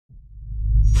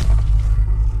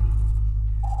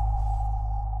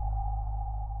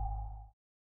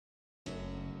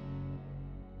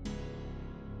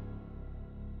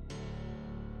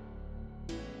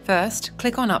First,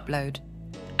 click on Upload.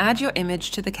 Add your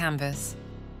image to the canvas.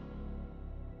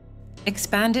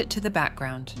 Expand it to the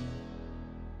background.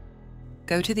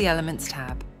 Go to the Elements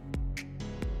tab.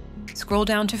 Scroll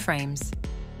down to Frames.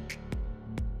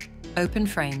 Open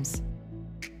Frames.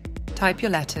 Type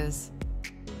your letters.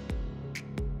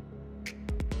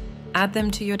 Add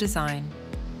them to your design.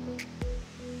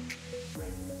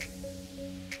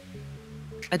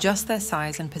 Adjust their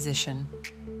size and position.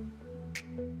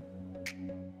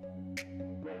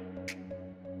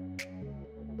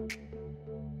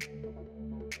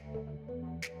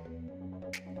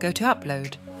 Go to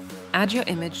Upload. Add your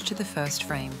image to the first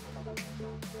frame.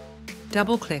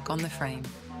 Double-click on the frame.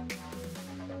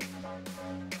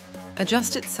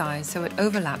 Adjust its size so it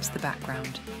overlaps the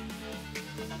background.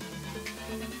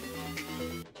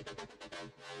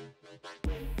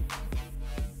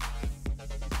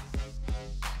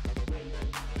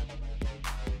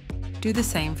 Do the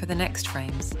same for the next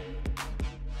frames.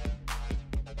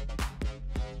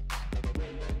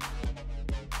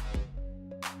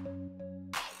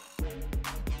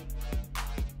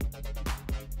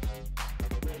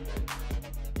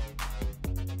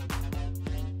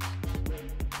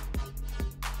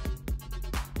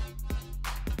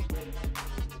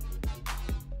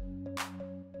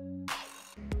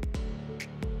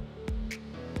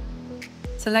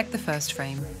 Select the first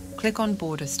frame, click on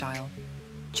Border Style.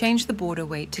 Change the border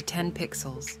weight to 10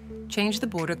 pixels. Change the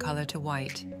border color to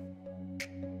white.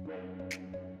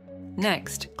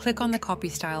 Next, click on the Copy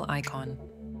Style icon.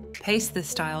 Paste this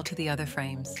style to the other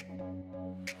frames.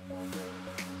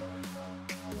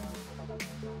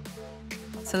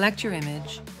 Select your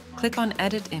image, click on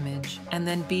Edit Image, and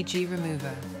then BG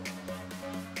Remover.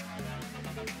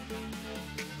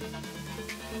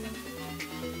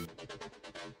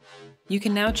 You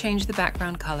can now change the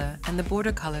background color and the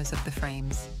border colors of the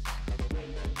frames.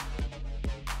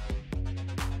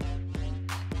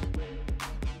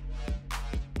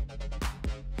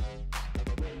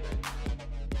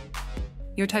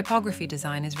 Your typography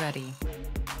design is ready.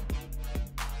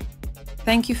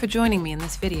 Thank you for joining me in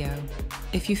this video.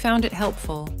 If you found it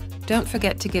helpful, don't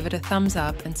forget to give it a thumbs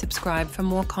up and subscribe for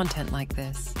more content like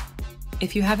this.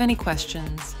 If you have any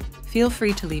questions, feel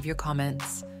free to leave your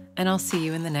comments, and I'll see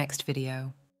you in the next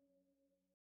video.